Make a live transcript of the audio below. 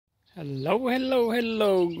Hello, hello,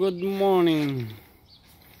 hello. Good morning.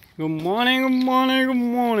 Good morning, good morning, good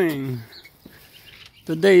morning.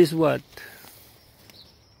 Today is what?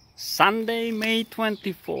 Sunday, May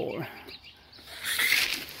 24.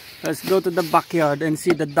 Let's go to the backyard and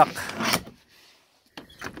see the duck.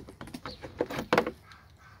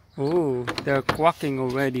 Oh, they're quacking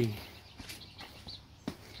already.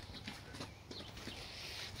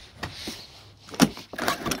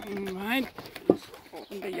 Alright,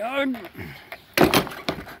 open the yard.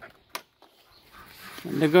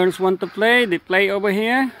 When the girls want to play, they play over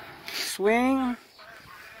here. Swing.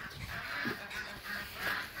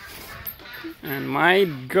 And my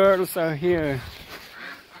girls are here.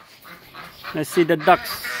 Let's see the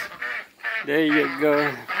ducks. There you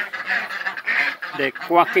go. They're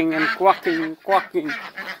quacking and quacking and quacking.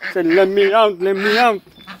 Said, let me out, let me out.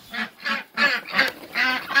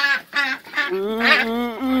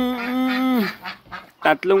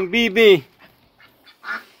 Tatlong bibi.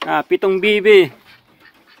 Pitong bibi.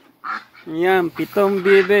 Yan, pitong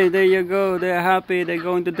bibi. There you go. They're happy. They're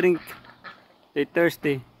going to drink. They're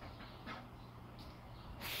thirsty.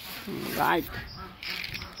 Right.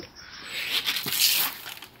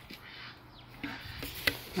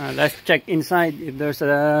 Let's check inside if there's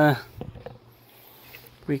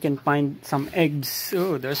we can find some eggs.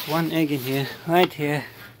 Oh, there's one egg in here, right here.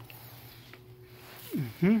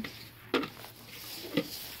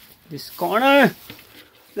 This corner.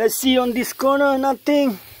 Let's see on this corner.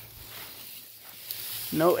 Nothing.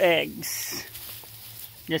 No eggs.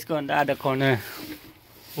 Let's go on the other corner.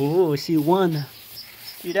 Oh, I see one.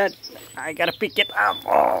 See that? I gotta pick it up.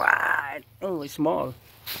 Oh, right. Oh, it's small.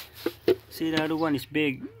 See, the other one is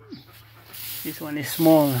big. This one is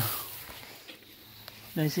small.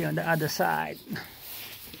 Let's see on the other side.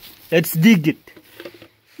 Let's dig it.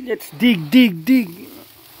 Let's dig, dig, dig.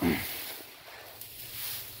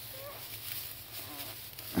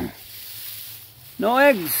 No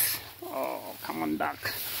eggs. Oh, come on, duck.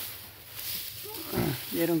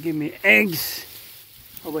 They don't give me eggs.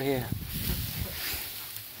 Over here.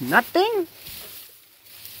 Nothing?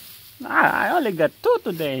 I only got 2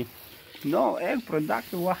 today. No egg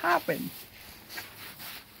production. What happened?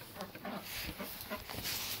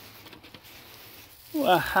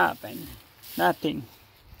 What happened? Nothing.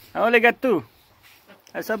 I only got 2.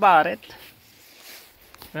 That's about it.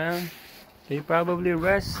 Well, they probably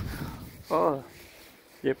rest. Oh,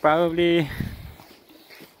 they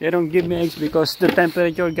don't give me eggs because the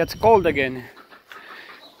temperature gets cold again.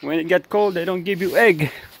 When it gets cold, they don't give you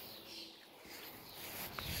egg.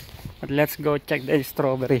 But let's go check the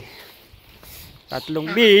strawberry.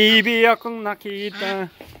 Tatlong bibi akong nakita.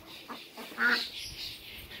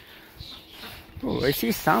 Oh, I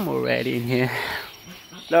see some already in here.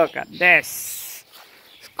 Look at this.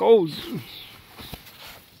 It's cold.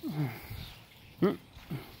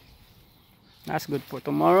 That's good for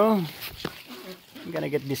tomorrow. I'm gonna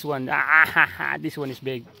get this one. This one is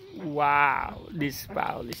big. Wow, this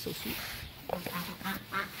fowl is so sweet.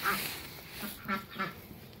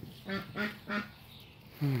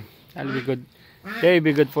 That'll be good. They'll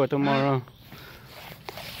be good for tomorrow.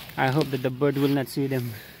 I hope that the bird will not see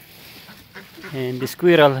them. And the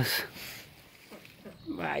squirrels.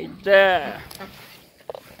 Right there.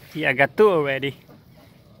 Yeah, I got 2 already.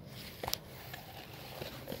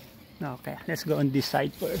 Okay, let's go on this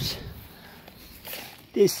side first.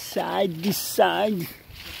 This side, this side.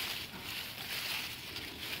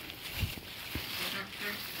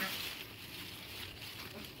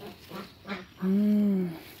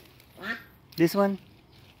 This one?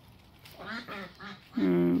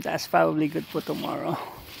 That's probably good for tomorrow.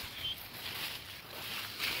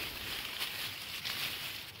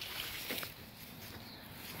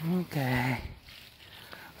 Okay.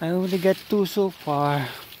 I only got 2 so far.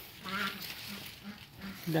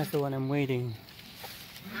 That's the one I'm waiting.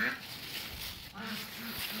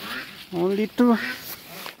 Only 2.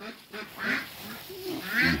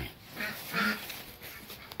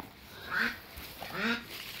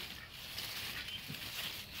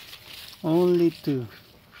 Only 2.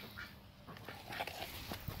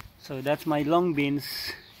 So that's my long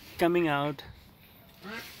beans coming out.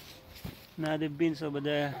 Another beans over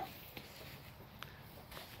there.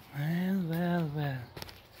 Well, well, well.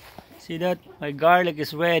 See that? My garlic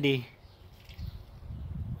is ready.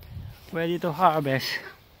 Ready to harvest.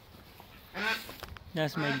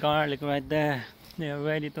 That's my garlic right there. They are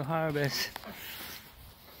ready to harvest.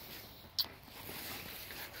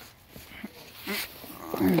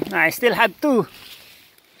 I still have 2.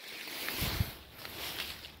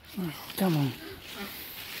 Come on.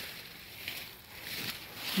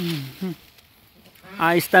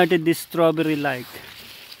 I started this strawberry like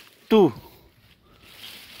 2.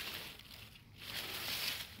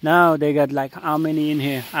 Now they got like how many in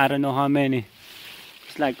here? I don't know how many.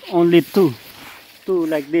 It's like only 2. 2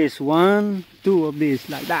 like this. 1, 2 of these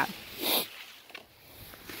like that.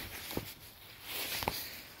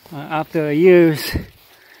 After years,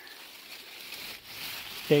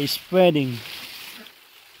 they're spreading.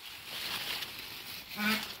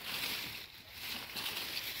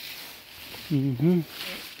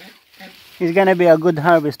 It's gonna be a good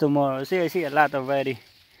harvest tomorrow. See, I see a lot already.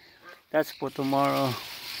 That's for tomorrow.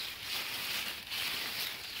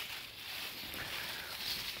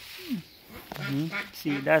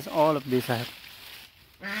 See, that's all of this.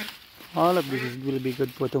 All of this will be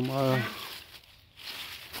good for tomorrow.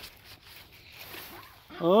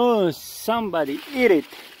 Oh, somebody eat it.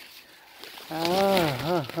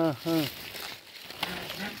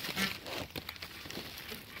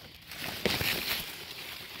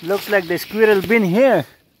 Looks like the squirrel been here.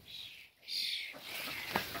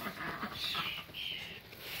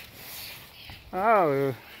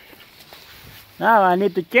 Oh, now I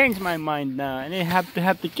need to change my mind now. I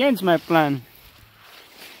have to change my plan.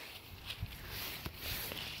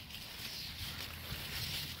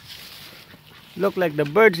 Look like the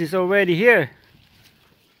birds is already here.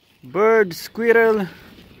 Bird, squirrel.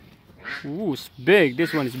 Ooh, it's big.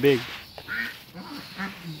 This one is big.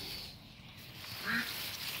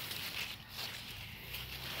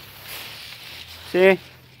 See,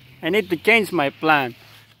 I need to change my plan.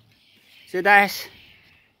 See guys,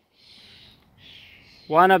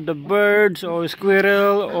 one of the birds or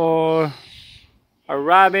squirrel or a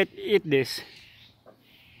rabbit eat this.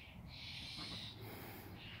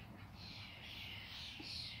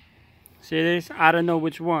 See this? I don't know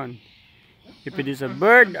which one. If it is a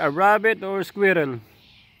bird, a rabbit, or a squirrel.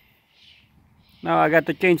 Now I got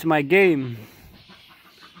to change my game.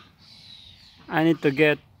 I need to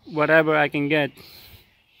get whatever I can get.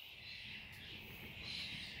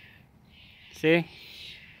 See?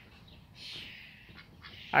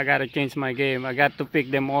 I gotta change my game. I got to pick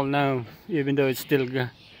them all now, even though it's still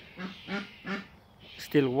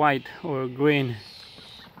white or green.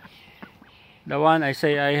 The one I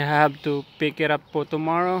say I have to pick it up for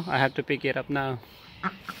tomorrow, I have to pick it up now.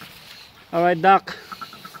 Alright, Doc.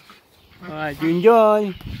 Alright, you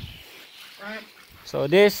enjoy. So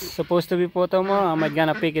this supposed to be for tomorrow. I'm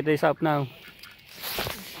gonna pick this up now.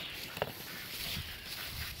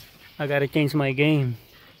 I gotta change my game.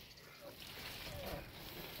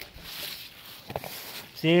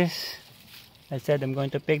 See this? I said I'm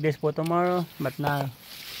going to pick this for tomorrow, but now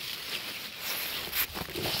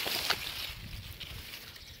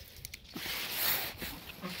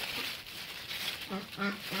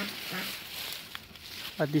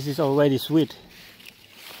but this is already sweet.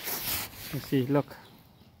 Let's see, look.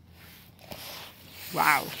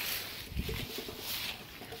 Wow.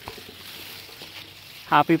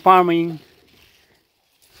 Happy farming.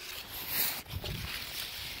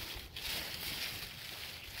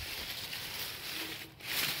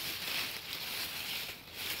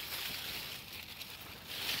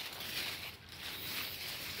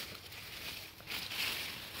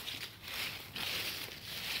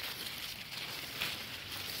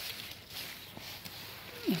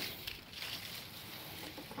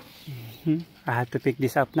 I have to pick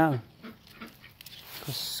this up now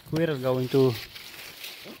because squirrel going to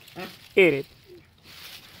eat it,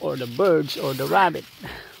 or the birds or the rabbit.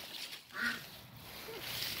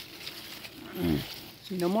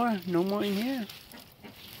 See, no more in here.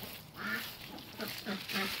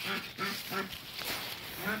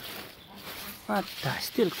 What?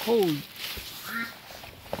 Still cold.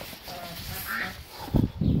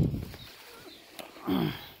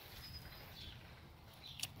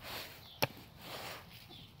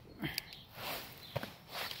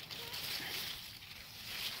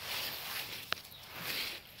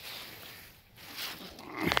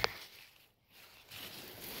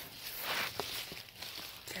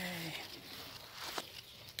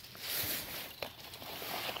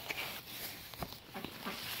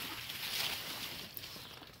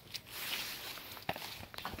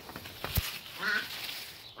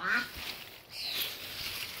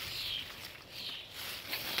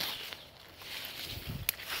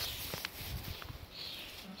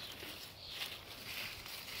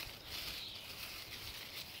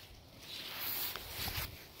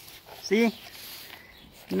 See,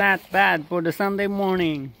 not bad for the Sunday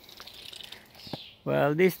morning.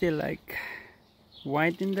 Well, this still like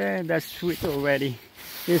white in there. That's sweet already.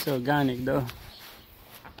 It's organic though.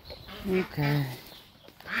 Okay.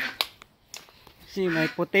 See, my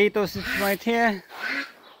potatoes is right here.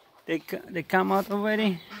 They come out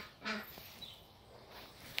already.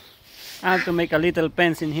 I have to make a little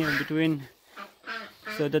fence in here between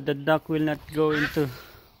so that the duck will not go into.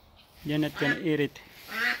 They're not gonna eat it.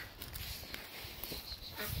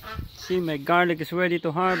 See, my garlic is ready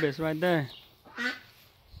to harvest right there.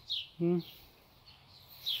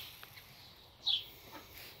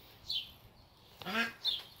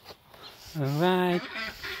 Alright.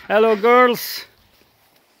 Hello girls.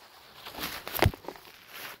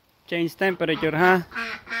 Change temperature, huh?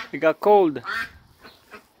 We got cold.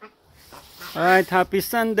 Alright, happy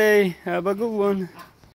Sunday. Have a good one.